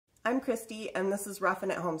I'm Christy, and this is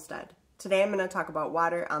Roughin' at Homestead. Today I'm going to talk about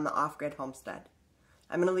water on the off-grid homestead.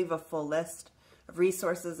 I'm going to leave a full list of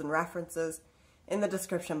resources and references in the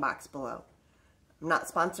description box below. I'm not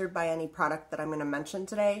sponsored by any product that I'm going to mention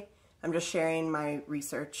today. I'm just sharing my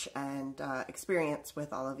research and experience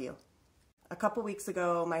with all of you. A couple weeks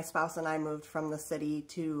ago, my spouse and I moved from the city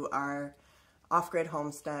to our off-grid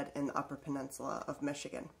homestead in the Upper Peninsula of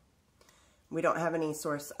Michigan. We don't have any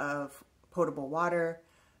source of potable water,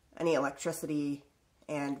 any electricity,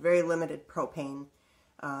 and very limited propane,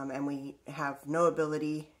 and we have no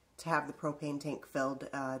ability to have the propane tank filled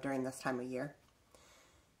during this time of year.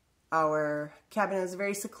 Our cabin is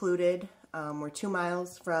very secluded. We're 2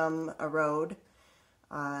 miles from a road,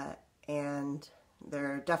 and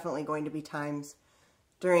there are definitely going to be times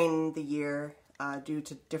during the year due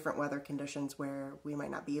to different weather conditions where we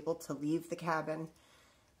might not be able to leave the cabin.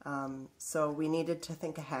 So we needed to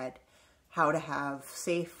think ahead how to have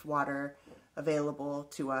safe water available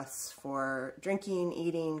to us for drinking,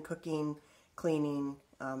 eating, cooking, cleaning,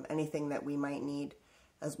 anything that we might need,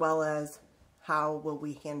 as well as how will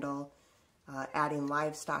we handle adding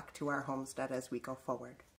livestock to our homestead as we go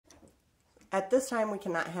forward. At this time we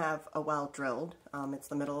cannot have a well drilled. It's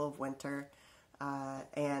the middle of winter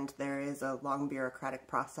and there is a long bureaucratic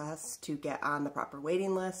process to get on the proper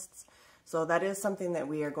waiting lists. So that is something that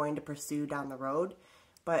we are going to pursue down the road.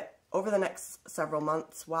 But over the next several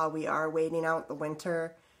months, while we are waiting out the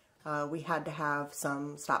winter, we had to have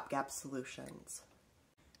some stopgap solutions.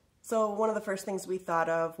 So one of the first things we thought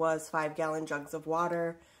of was 5-gallon jugs of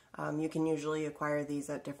water. You can usually acquire these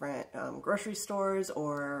at different grocery stores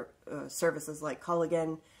or services like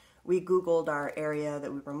Culligan. We Googled our area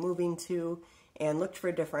that we were moving to and looked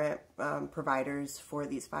for different providers for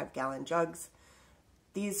these 5-gallon jugs.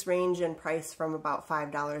 These range in price from about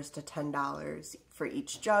 $5 to $10 for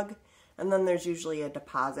each jug, and then there's usually a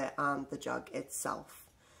deposit on the jug itself.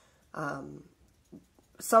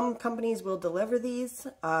 Some companies will deliver these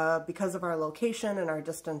because of our location and our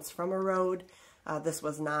distance from a road. This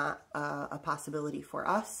was not a possibility for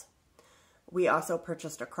us. We also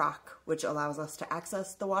purchased a crock, which allows us to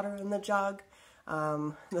access the water in the jug.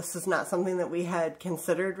 This is not something that we had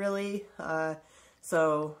considered really.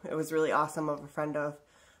 So it was really awesome of a friend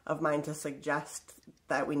of mine to suggest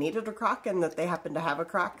that we needed a crock and that they happened to have a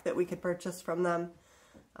crock that we could purchase from them.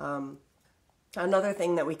 Another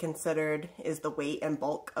thing that we considered is the weight and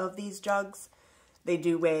bulk of these jugs. They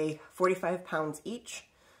do weigh 45 pounds each.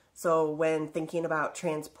 So when thinking about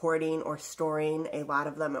transporting or storing a lot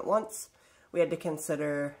of them at once, we had to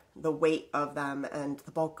consider the weight of them and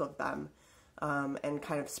the bulk of them and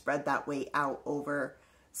kind of spread that weight out over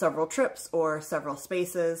several trips or several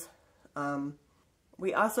spaces.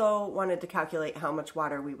 We also wanted to calculate how much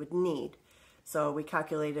water we would need. So we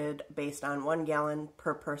calculated based on 1 gallon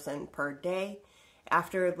per person per day.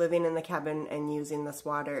 After living in the cabin and using this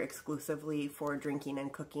water exclusively for drinking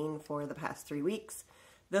and cooking for the past 3 weeks,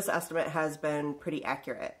 this estimate has been pretty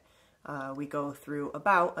accurate. We go through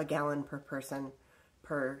about 1 gallon per person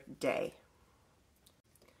per day.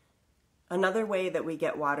 Another way that we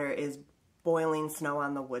get water is boiling snow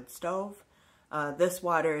on the wood stove. This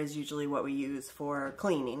water is usually what we use for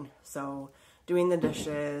cleaning. So doing the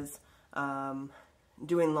dishes,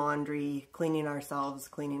 doing laundry, cleaning ourselves,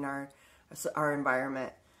 cleaning our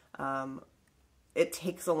environment. It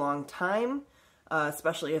takes a long time,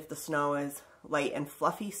 especially if the snow is light and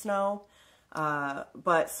fluffy snow.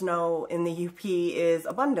 But snow in the UP is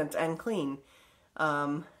abundant and clean.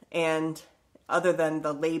 And other than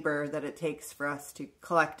the labor that it takes for us to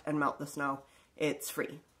collect and melt the snow, it's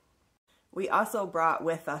free. We also brought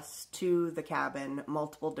with us to the cabin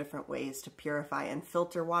multiple different ways to purify and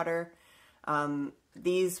filter water.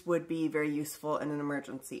 These would be very useful in an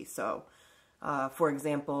emergency. So, for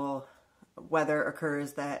example, weather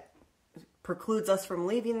occurs that precludes us from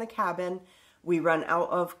leaving the cabin. We run out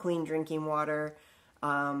of clean drinking water.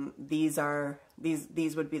 These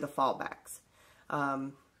would be the fallbacks.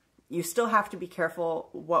 You still have to be careful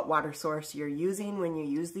what water source you're using when you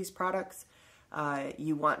use these products.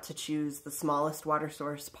 You want to choose the smallest water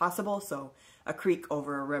source possible, so a creek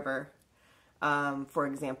over a river, for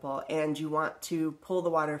example, and you want to pull the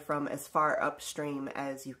water from as far upstream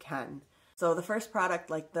as you can. So the first product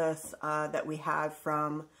like this that we have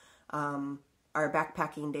from our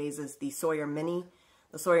backpacking days is the Sawyer Mini.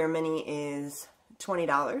 The Sawyer Mini is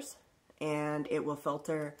 $20 and it will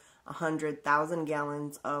filter 100,000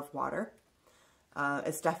 gallons of water.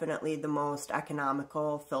 It's definitely the most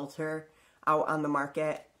economical filter out on the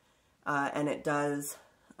market, and it does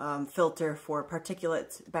filter for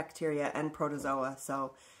particulates, bacteria, and protozoa.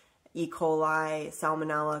 So E. coli,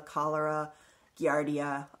 salmonella, cholera,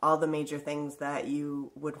 Giardia, all the major things that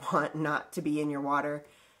you would want not to be in your water.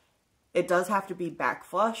 It does have to be back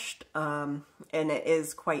flushed, and it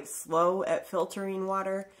is quite slow at filtering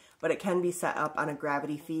water, but it can be set up on a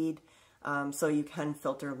gravity feed, so you can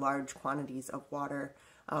filter large quantities of water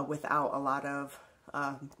without a lot of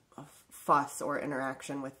fuss or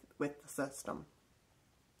interaction with the system.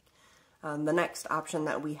 The next option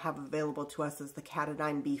that we have available to us is the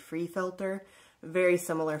Catadine B-Free filter. Very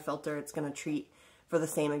similar filter. It's going to treat for the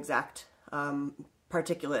same exact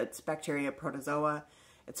particulates, bacteria, protozoa.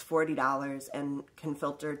 It's $40 and can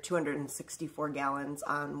filter 264 gallons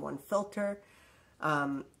on one filter.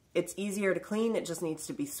 It's easier to clean. It just needs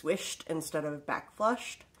to be swished instead of back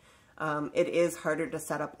flushed. It is harder to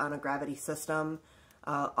set up on a gravity system,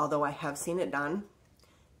 although I have seen it done.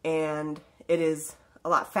 And it is a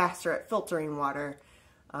lot faster at filtering water.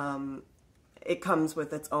 It comes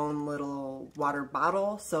with its own little water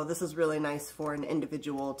bottle, so this is really nice for an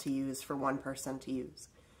individual to use, for one person to use.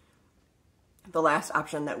 The last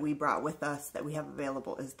option that we brought with us that we have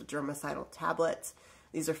available is the germicidal tablets.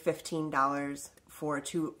 These are $15 for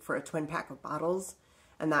a twin pack of bottles,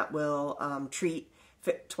 and that will treat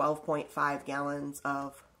 12.5 gallons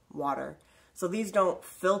of water. So these don't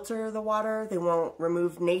filter the water, they won't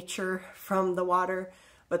remove nature from the water,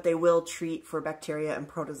 but they will treat for bacteria and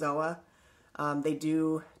protozoa. They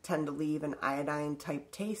do tend to leave an iodine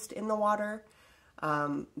type taste in the water.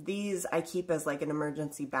 These I keep as like an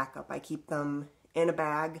emergency backup. I keep them in a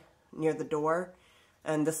bag near the door,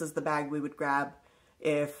 and this is the bag we would grab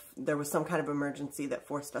if there was some kind of emergency that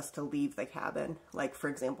forced us to leave the cabin. Like, for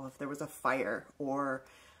example, if there was a fire or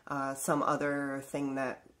some other thing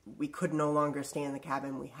that we could no longer stay in the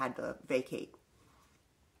cabin, we had to vacate.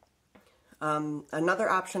 Another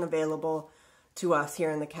option available to us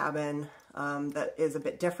here in the cabin that is a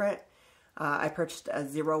bit different, I purchased a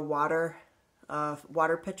zero water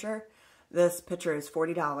water pitcher. This pitcher is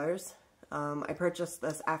 $40. I purchased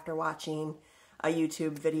this after watching a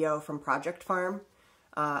YouTube video from Project Farm.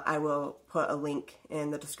 I will put a link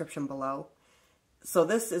in the description below. So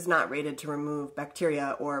this is not rated to remove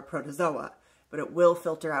bacteria or protozoa, but it will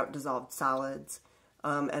filter out dissolved solids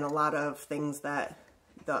and a lot of things that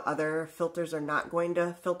the other filters are not going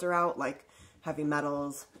to filter out, like heavy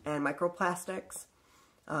metals and microplastics.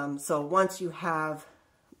 So once you have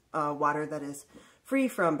water that is free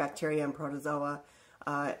from bacteria and protozoa,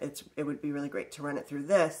 it would be really great to run it through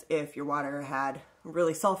this if your water had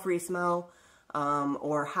really sulfury smell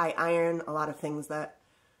or high iron, a lot of things that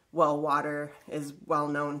well water is well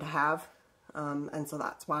known to have. And so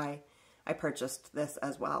that's why I purchased this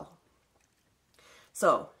as well.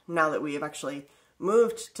 So now that we have actually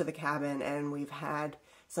moved to the cabin and we've had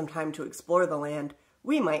some time to explore the land,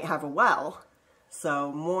 we might have a well.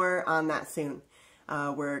 So more on that soon.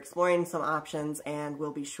 We're exploring some options, and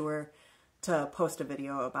we'll be sure to post a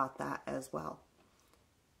video about that as well.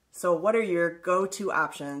 So what are your go-to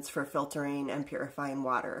options for filtering and purifying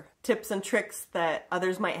water? Tips and tricks that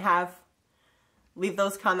others might have? Leave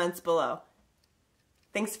those comments below.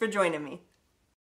 Thanks for joining me.